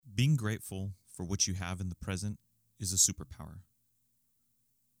Being grateful for what you have in the present is a superpower.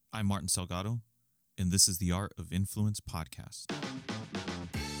 I'm Martin Salgado, and this is the Art of Influence podcast.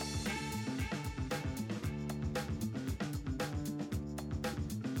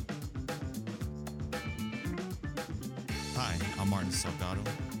 Hi, I'm Martin Salgado.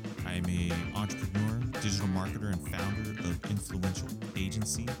 I am an entrepreneur, digital marketer, and founder of Influential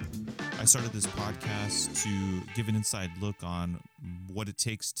Agency. I started this podcast to give an inside look on what it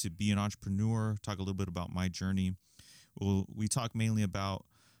takes to be an entrepreneur, talk a little bit about my journey. We talk mainly about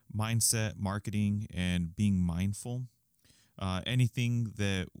mindset, marketing, and being mindful. Anything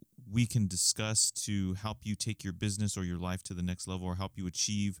that we can discuss to help you take your business or your life to the next level or help you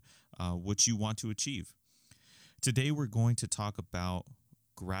achieve what you want to achieve. Today, we're going to talk about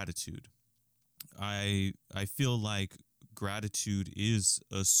gratitude. I feel like gratitude is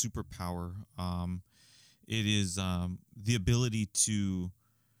a superpower. It is the ability to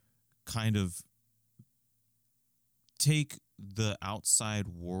kind of take the outside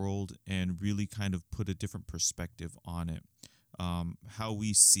world and really kind of put a different perspective on it. How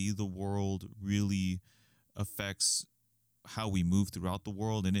we see the world really affects how we move throughout the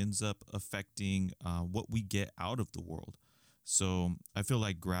world and ends up affecting what we get out of the world. So I feel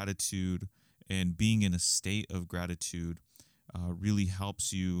like gratitude and being in a state of gratitude really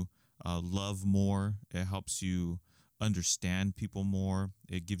helps you love more. It helps you understand people more.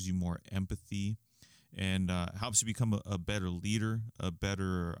 It gives you more empathy and helps you become a better leader, a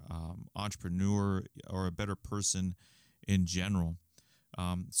better entrepreneur, or a better person in general.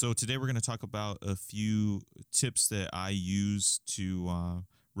 So today we're going to talk about a few tips that I use to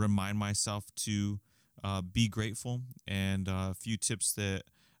remind myself to be grateful, and a few tips that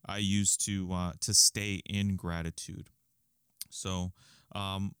I use to stay in gratitude. So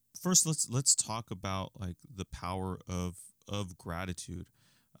first, let's talk about like the power of gratitude.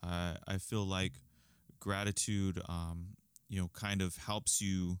 I feel like gratitude, kind of helps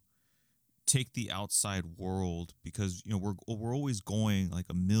you take the outside world, because we're always going like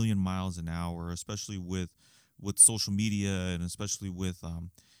a million miles an hour, especially with social media, and especially with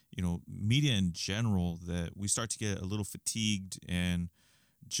media in general, that we start to get a little fatigued, and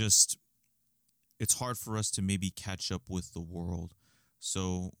just it's hard for us to maybe catch up with the world.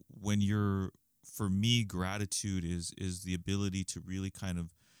 So for me, gratitude is the ability to really kind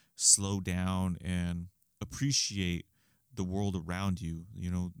of slow down and appreciate the world around you.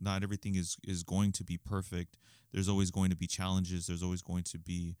 Not everything is going to be perfect. There's always going to be challenges. There's always going to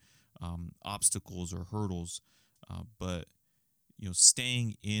be obstacles or hurdles. But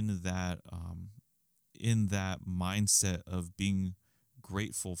staying in that mindset of being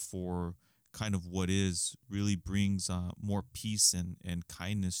grateful for kind of what is really brings more peace and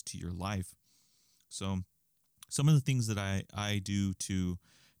kindness to your life. So some of the things that I do to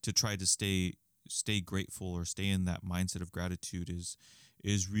try to stay grateful or stay in that mindset of gratitude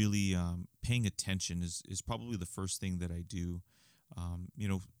is really paying attention is probably the first thing that I do.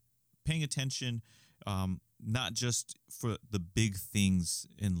 Paying attention, not just for the big things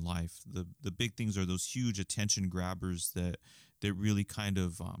in life. The big things are those huge attention grabbers that really kind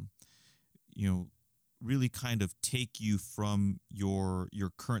of really kind of take you from your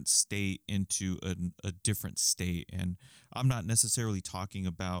current state into a different state. And I'm not necessarily talking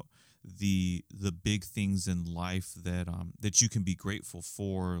about the big things in life that you can be grateful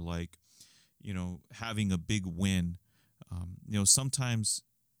for, like having a big win. Sometimes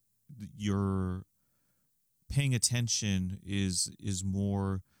your paying attention is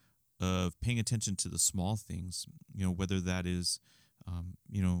more of paying attention to the small things, whether that is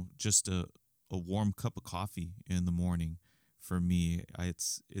just a warm cup of coffee in the morning. For me,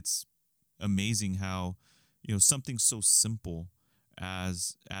 it's amazing how something so simple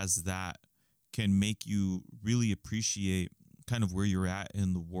as that can make you really appreciate kind of where you're at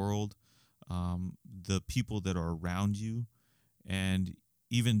in the world, the people that are around you, and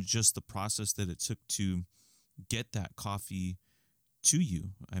even just the process that it took to get that coffee to you.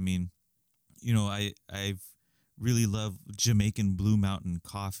 I mean, I've really love Jamaican Blue Mountain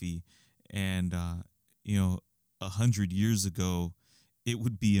coffee, and 100 years ago, it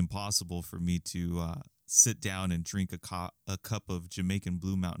would be impossible for me to sit down and drink a cup of Jamaican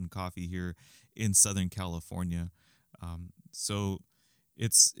Blue Mountain coffee here in Southern California. So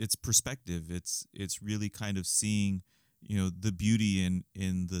it's perspective. It's really kind of seeing the beauty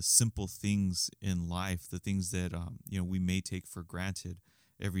in the simple things in life, the things that we may take for granted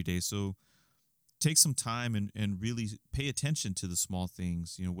every day. So take some time and really pay attention to the small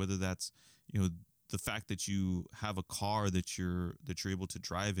things, whether that's the fact that you have a car that you're able to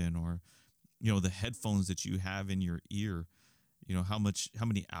drive in, or the headphones that you have in your ear. how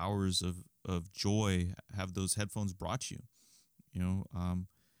many hours of joy have those headphones brought you? You know,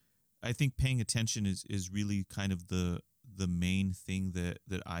 I think paying attention is really kind of the main thing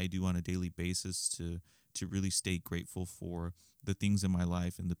that I do on a daily basis to really stay grateful for the things in my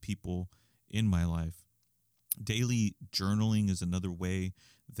life and the people in my life. Daily journaling is another way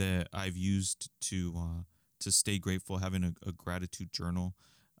that I've used to stay grateful. Having a gratitude journal.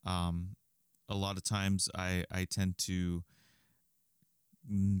 Um, a lot of times I tend to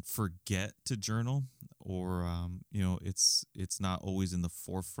forget to journal, or it's not always in the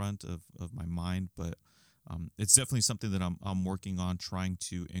forefront of my mind, but it's definitely something that I'm working on trying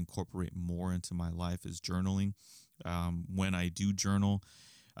to incorporate more into my life is journaling. When I do journal,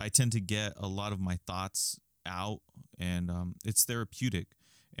 I tend to get a lot of my thoughts out, and it's therapeutic.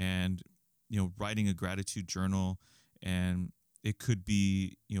 And writing a gratitude journal, and it could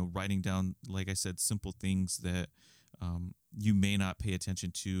be writing down, like I said, simple things that you may not pay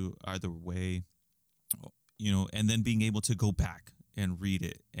attention to either way, and then being able to go back and read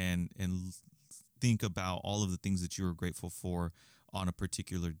it and think about all of the things that you were grateful for on a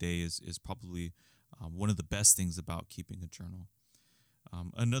particular day is probably one of the best things about keeping a journal.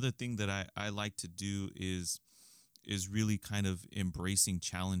 Another thing that I like to do is really kind of embracing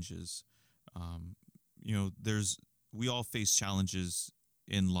challenges. There's we all face challenges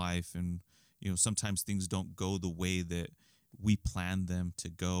in life, and sometimes things don't go the way that we planned them to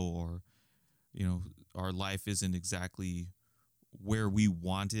go, or our life isn't exactly where we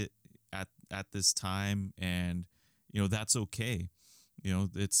want it at this time, and that's okay.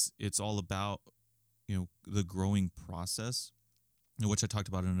 It's all about the growing process, which I talked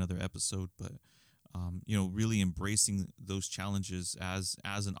about in another episode, but really embracing those challenges as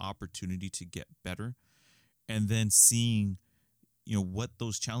an opportunity to get better, and then seeing what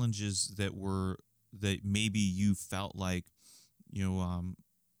those challenges that maybe you felt like you know um,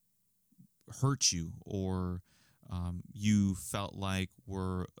 hurt you, or you felt like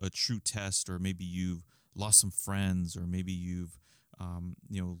were a true test, or maybe you've lost some friends, or maybe you've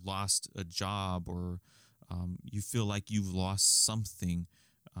lost a job, or you feel like you've lost something.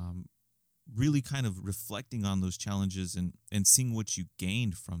 Really kind of reflecting on those challenges, and seeing what you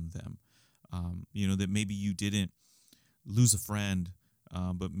gained from them. That maybe you didn't lose a friend,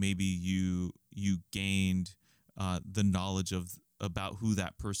 but maybe you gained the knowledge of about who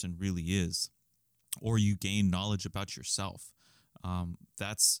that person really is, or you gain knowledge about yourself.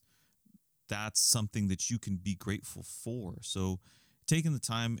 That's something that you can be grateful for. So taking the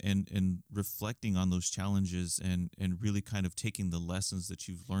time and reflecting on those challenges, and really kind of taking the lessons that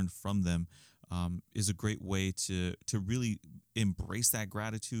you've learned from them, is a great way to really embrace that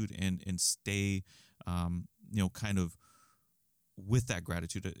gratitude, and stay kind of with that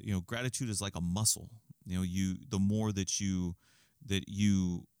gratitude. Gratitude is like a muscle. The more that you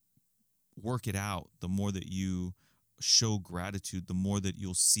work it out, the more that you show gratitude, the more that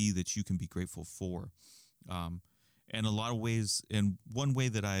you'll see that you can be grateful for. And a lot of ways, and one way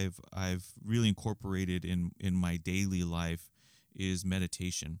that I've really incorporated in my daily life is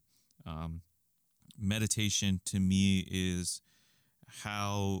meditation. Meditation to me is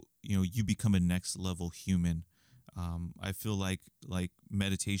how you become a next level human. I feel like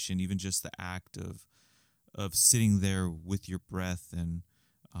meditation, even just the act of sitting there with your breath, and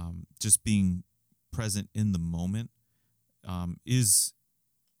just being present in the moment, is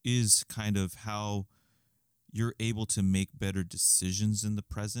kind of how you're able to make better decisions in the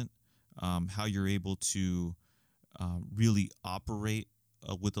present. How you're able to really operate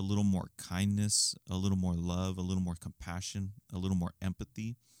with a little more kindness, a little more love, a little more compassion, a little more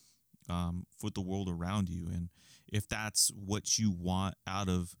empathy for the world around you. And if that's what you want out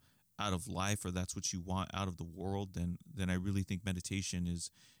of life, or that's what you want out of the world, then I really think meditation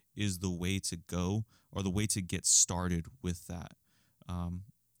is the way to go, or the way to get started with that.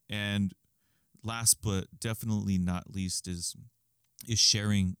 And last but definitely not least is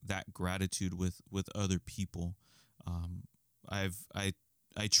sharing that gratitude with other people.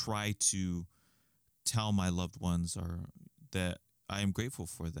 I try to tell my loved ones that I am grateful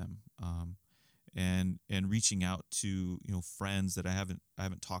for them, and reaching out to friends that I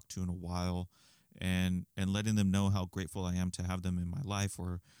haven't talked to in a while, and letting them know how grateful I am to have them in my life,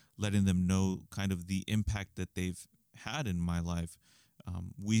 or letting them know kind of the impact that they've had in my life.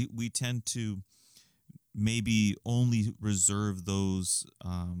 We tend to maybe only reserve those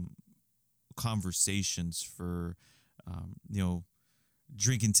conversations for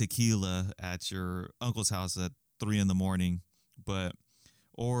drinking tequila at your uncle's house at 3 a.m, but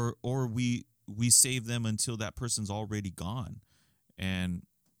or we save them until that person's already gone, and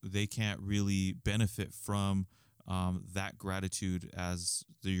they can't really benefit from that gratitude as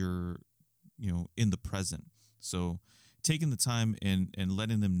you're, in the present. So taking the time and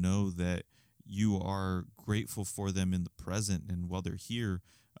letting them know that you are grateful for them in the present and while they're here,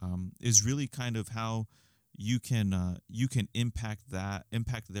 is really kind of how you can impact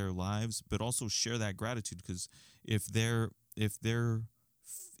their lives, but also share that gratitude. Because if they're if they're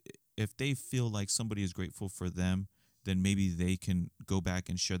if they feel like somebody is grateful for them, then maybe they can go back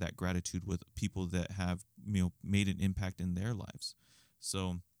and share that gratitude with people that have, made an impact in their lives.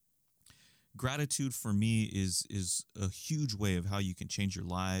 So gratitude for me is a huge way of how you can change your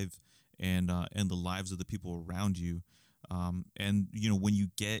life and the lives of the people around you. And when you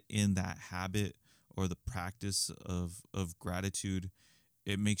get in that habit or the practice of gratitude,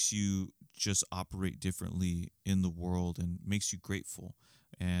 it makes you just operate differently in the world and makes you grateful,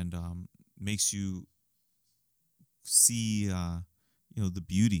 and makes you see the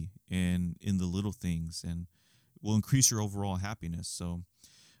beauty in the little things, and will increase your overall happiness. So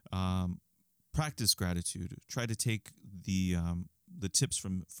um, practice gratitude. Try to take the tips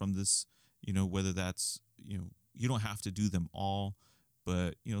from this. Whether that's, you don't have to do them all,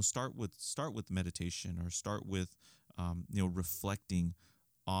 but start with meditation, or start with reflecting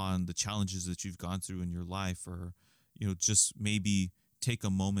on the challenges that you've gone through in your life, or just maybe take a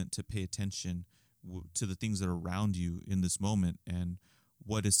moment to pay attention to the things that are around you in this moment, and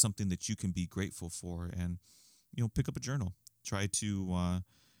what is something that you can be grateful for. And pick up a journal. Try to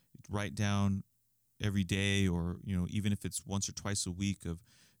write down every day, or even if it's once or twice a week, of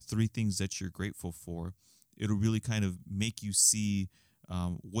three things that you're grateful for. It'll really kind of make you see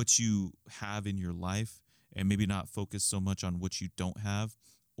what you have in your life, and maybe not focus so much on what you don't have,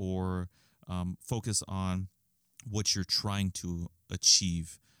 or focus on what you're trying to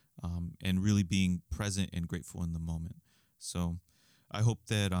achieve, and really being present and grateful in the moment. So I hope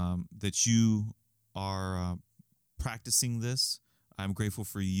that you are practicing this. I'm grateful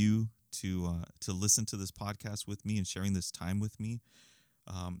for you to listen to this podcast with me and sharing this time with me.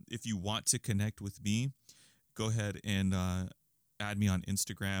 If you want to connect with me, go ahead and add me on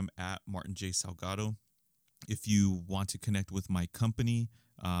Instagram at Martin J. Salgado. If you want to connect with my company,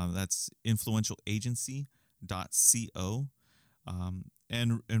 that's influentialagency.co.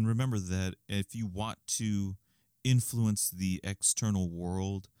 And remember that if you want to influence the external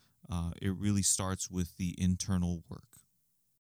world, it really starts with the internal work.